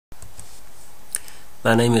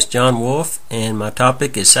My name is John Wolfe, and my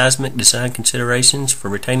topic is seismic design considerations for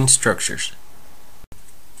retaining structures.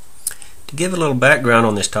 To give a little background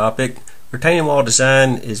on this topic, retaining wall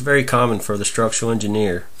design is very common for the structural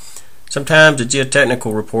engineer. Sometimes a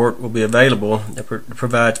geotechnical report will be available that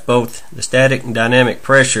provides both the static and dynamic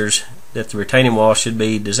pressures that the retaining wall should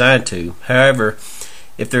be designed to. However,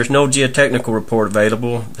 if there is no geotechnical report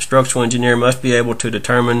available, the structural engineer must be able to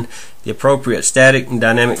determine the appropriate static and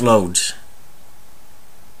dynamic loads.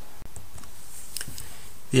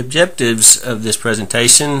 The objectives of this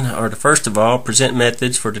presentation are to first of all present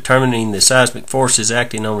methods for determining the seismic forces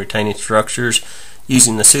acting on retaining structures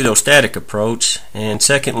using the pseudostatic approach, and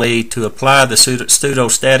secondly to apply the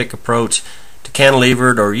pseudostatic approach to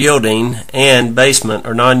cantilevered or yielding and basement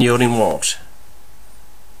or non-yielding walls.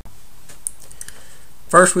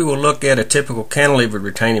 First, we will look at a typical cantilevered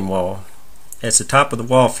retaining wall. As the top of the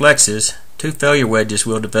wall flexes, two failure wedges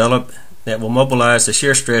will develop that will mobilize the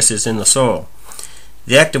shear stresses in the soil.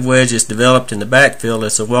 The active wedge is developed in the backfill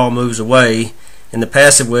as the wall moves away, and the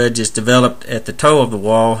passive wedge is developed at the toe of the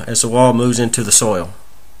wall as the wall moves into the soil.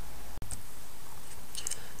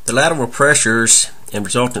 The lateral pressures and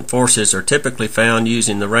resultant forces are typically found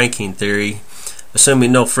using the Rankine theory,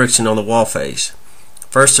 assuming no friction on the wall face.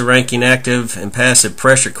 First, the Rankine active and passive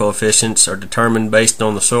pressure coefficients are determined based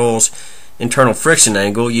on the soil's internal friction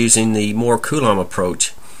angle using the Moore-Coulomb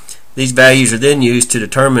approach. These values are then used to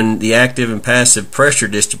determine the active and passive pressure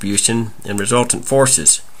distribution and resultant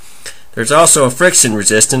forces. There is also a friction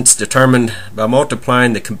resistance determined by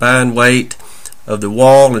multiplying the combined weight of the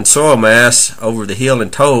wall and soil mass over the heel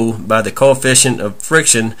and toe by the coefficient of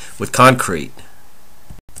friction with concrete.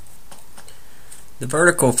 The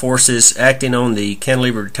vertical forces acting on the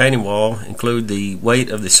cantilever retaining wall include the weight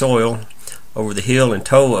of the soil over the heel and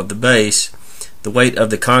toe of the base, the weight of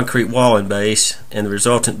the concrete wall and base, and the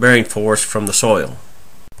resultant bearing force from the soil.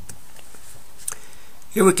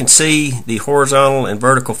 Here we can see the horizontal and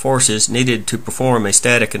vertical forces needed to perform a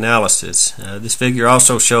static analysis. This figure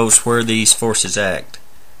also shows where these forces act.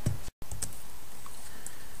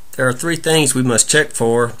 There are three things we must check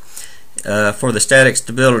for the static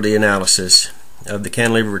stability analysis of the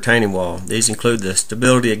cantilever retaining wall. These include the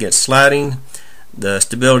stability against sliding, the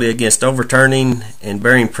stability against overturning, and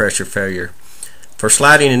bearing pressure failure. For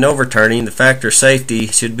sliding and overturning, the factor of safety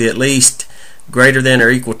should be at least greater than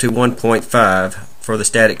or equal to 1.5 for the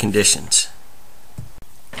static conditions.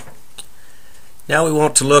 Now we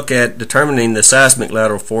want to look at determining the seismic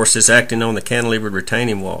lateral forces acting on the cantilevered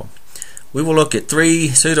retaining wall. We will look at three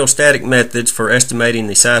pseudostatic methods for estimating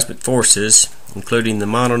the seismic forces, including the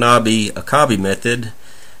Mononabi-Akabe method,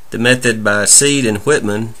 the method by Seed and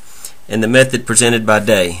Whitman, and the method presented by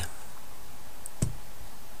Day.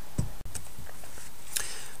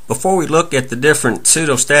 Before we look at the different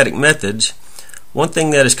pseudostatic methods, one thing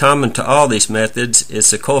that is common to all these methods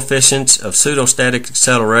is the coefficients of pseudostatic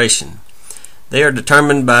acceleration. They are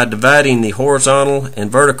determined by dividing the horizontal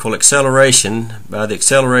and vertical acceleration by the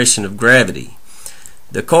acceleration of gravity.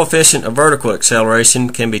 The coefficient of vertical acceleration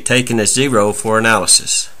can be taken as 0 for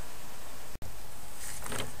analysis.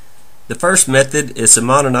 The first method is the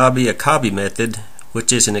Mononabi-Akabe method,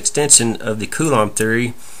 which is an extension of the Coulomb theory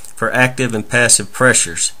for active and passive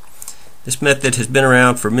pressures. This method has been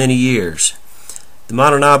around for many years. The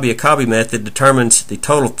Mononabi-Akabe method determines the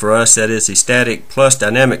total thrust, that is the static plus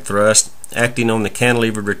dynamic thrust, acting on the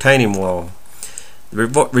cantilevered retaining wall. The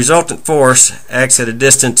resultant force acts at a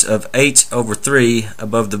distance of h/3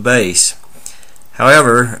 above the base.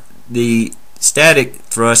 However, the static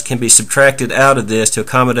thrust can be subtracted out of this to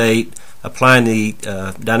accommodate applying the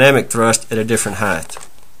dynamic thrust at a different height.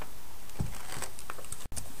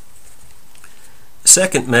 The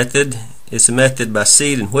second method is the method by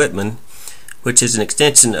Seed and Whitman, which is an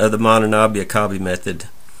extension of the Mononabi-Akabe method.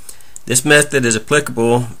 This method is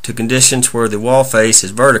applicable to conditions where the wall face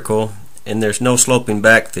is vertical and there is no sloping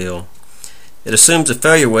backfill. It assumes a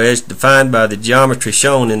failure wedge defined by the geometry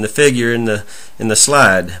shown in the figure in the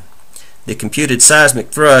slide. The computed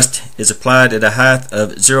seismic thrust is applied at a height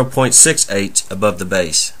of 0.6 h above the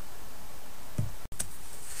base.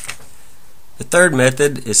 The third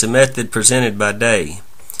method is the method presented by Day.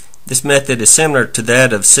 This method is similar to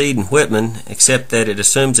that of Seed and Whitman, except that it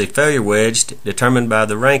assumes a failure wedge determined by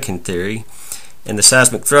the Rankine theory, and the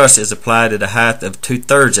seismic thrust is applied at a height of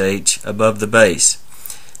 2/3 h above the base.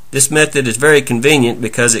 This method is very convenient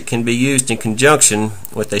because it can be used in conjunction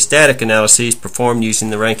with a static analysis performed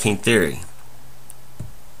using the Rankine theory.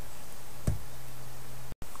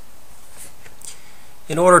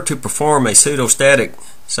 In order to perform a pseudostatic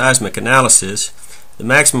seismic analysis, the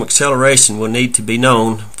maximum acceleration will need to be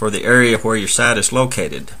known for the area where your site is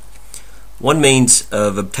located. One means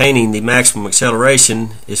of obtaining the maximum acceleration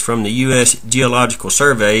is from the U.S. Geological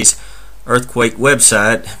Survey's earthquake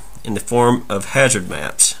website in the form of hazard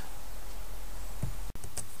maps.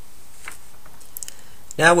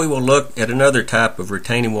 Now we will look at another type of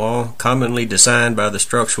retaining wall commonly designed by the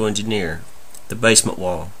structural engineer, the basement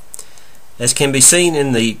wall. As can be seen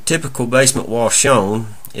in the typical basement wall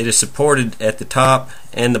shown, it is supported at the top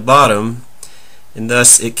and the bottom, and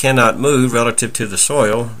thus it cannot move relative to the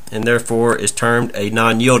soil, and therefore is termed a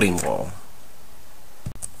non-yielding wall.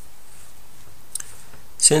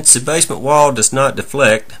 Since the basement wall does not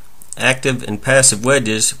deflect, active and passive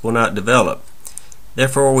wedges will not develop.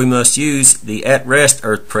 Therefore, we must use the at-rest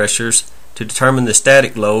earth pressures to determine the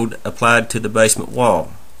static load applied to the basement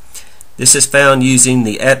wall. This is found using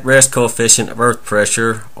the at-rest coefficient of earth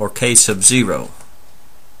pressure, or K sub 0.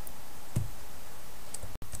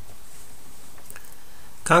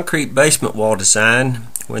 Concrete basement wall design,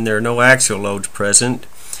 when there are no axial loads present,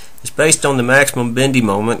 is based on the maximum bending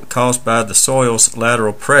moment caused by the soil's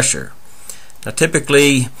lateral pressure. Now,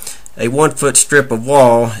 typically, a 1-foot strip of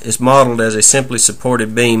wall is modeled as a simply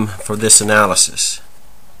supported beam for this analysis.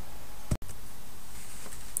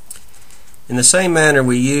 In the same manner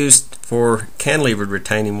we used for cantilevered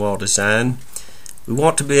retaining wall design, we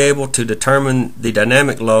want to be able to determine the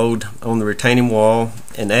dynamic load on the retaining wall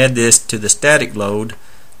and add this to the static load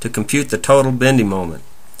to compute the total bending moment.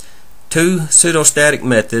 Two pseudostatic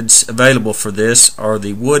methods available for this are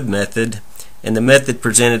the Wood method and the method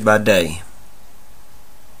presented by Day.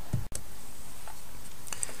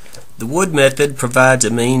 The Wood method provides a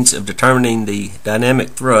means of determining the dynamic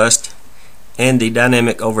thrust and the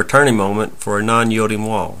dynamic overturning moment for a non-yielding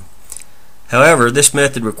wall. However, this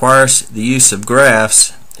method requires the use of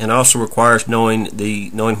graphs and also requires knowing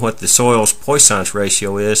what the soil's Poisson's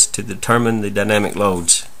ratio is to determine the dynamic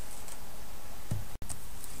loads.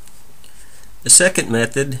 The second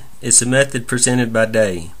method is the method presented by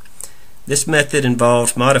Day. This method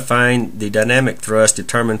involves modifying the dynamic thrust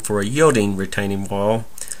determined for a yielding retaining wall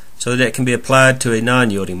so that it can be applied to a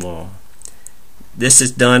non-yielding wall. This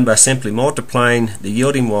is done by simply multiplying the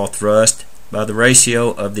yielding wall thrust by the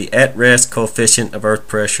ratio of the at-rest coefficient of earth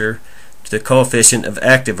pressure to the coefficient of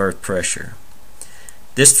active earth pressure.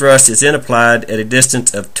 This thrust is then applied at a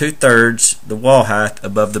distance of 2/3 the wall height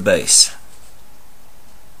above the base.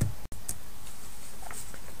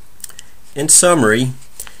 In summary,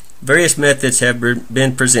 various methods have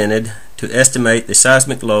been presented to estimate the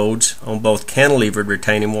seismic loads on both cantilevered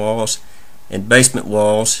retaining walls and basement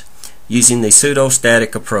walls using the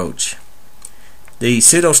pseudostatic approach. The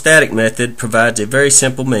pseudostatic method provides a very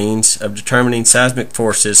simple means of determining seismic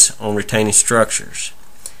forces on retaining structures.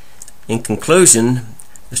 In conclusion,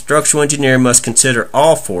 the structural engineer must consider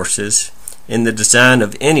all forces in the design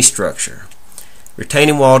of any structure.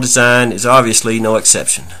 Retaining wall design is obviously no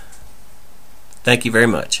exception. Thank you very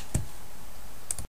much.